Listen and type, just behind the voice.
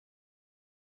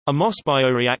A moss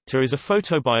bioreactor is a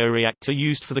photobioreactor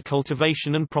used for the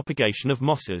cultivation and propagation of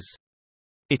mosses.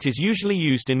 It is usually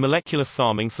used in molecular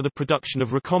farming for the production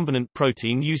of recombinant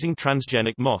protein using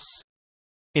transgenic moss.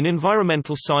 In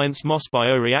environmental science, moss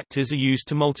bioreactors are used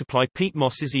to multiply peat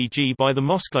mosses, e.g. by the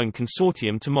Mossclone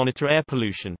Consortium to monitor air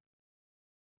pollution.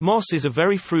 Moss is a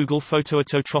very frugal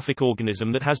photoautotrophic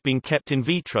organism that has been kept in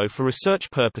vitro for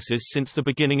research purposes since the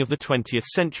beginning of the 20th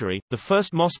century. The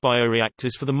first moss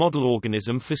bioreactors for the model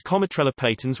organism Physcometrella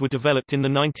patens were developed in the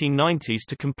 1990s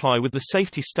to comply with the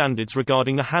safety standards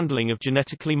regarding the handling of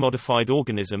genetically modified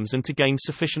organisms and to gain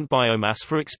sufficient biomass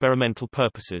for experimental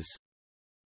purposes.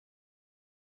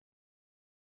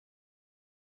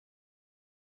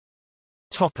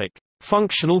 Topic: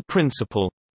 Functional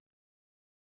principle.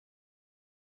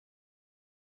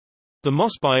 The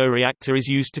moss bioreactor is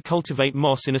used to cultivate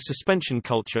moss in a suspension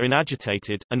culture in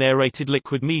agitated, and aerated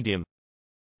liquid medium.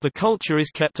 The culture is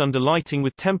kept under lighting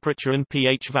with temperature and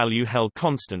pH value held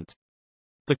constant.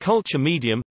 The culture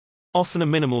medium, often a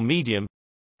minimal medium,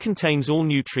 contains all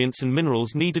nutrients and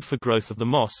minerals needed for growth of the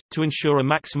moss. To ensure a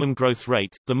maximum growth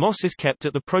rate, the moss is kept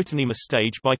at the protonema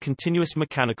stage by continuous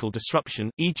mechanical disruption,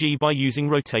 e.g. by using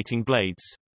rotating blades.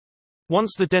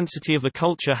 Once the density of the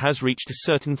culture has reached a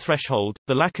certain threshold,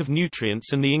 the lack of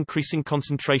nutrients and the increasing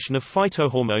concentration of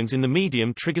phytohormones in the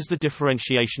medium triggers the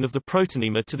differentiation of the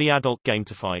protonema to the adult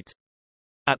gametophyte.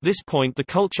 At this point, the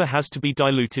culture has to be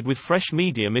diluted with fresh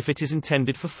medium if it is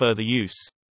intended for further use.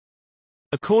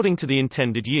 According to the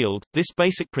intended yield, this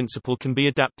basic principle can be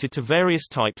adapted to various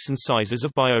types and sizes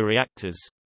of bioreactors.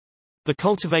 The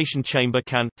cultivation chamber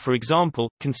can, for example,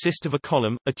 consist of a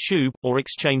column, a tube, or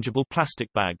exchangeable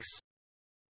plastic bags.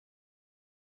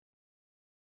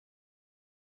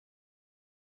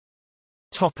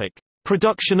 Topic: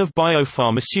 Production of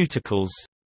biopharmaceuticals.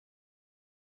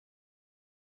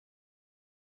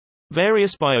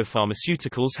 Various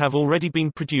biopharmaceuticals have already been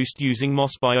produced using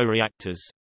moss bioreactors.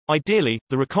 Ideally,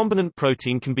 the recombinant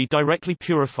protein can be directly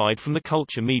purified from the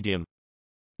culture medium.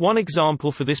 One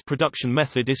example for this production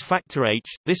method is factor H.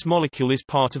 This molecule is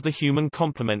part of the human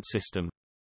complement system.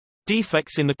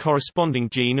 Defects in the corresponding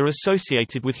gene are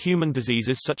associated with human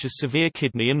diseases such as severe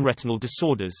kidney and retinal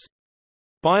disorders.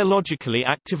 Biologically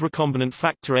active recombinant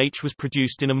factor H was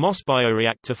produced in a moss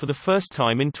bioreactor for the first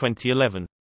time in 2011.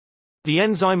 The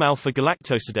enzyme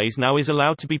alpha-galactosidase now is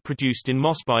allowed to be produced in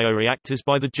moss bioreactors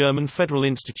by the German Federal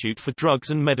Institute for Drugs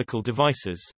and Medical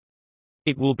Devices.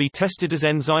 It will be tested as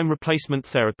enzyme replacement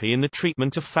therapy in the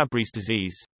treatment of Fabry's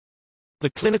disease.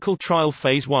 The clinical trial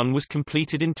phase 1 was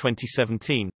completed in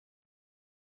 2017.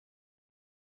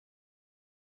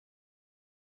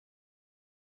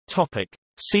 Topic: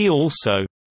 See also: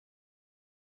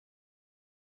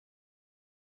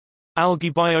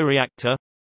 Algae bioreactor,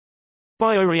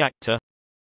 bioreactor,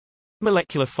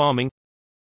 molecular farming,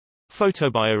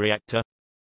 photobioreactor,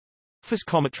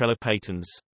 Physcometrella patens.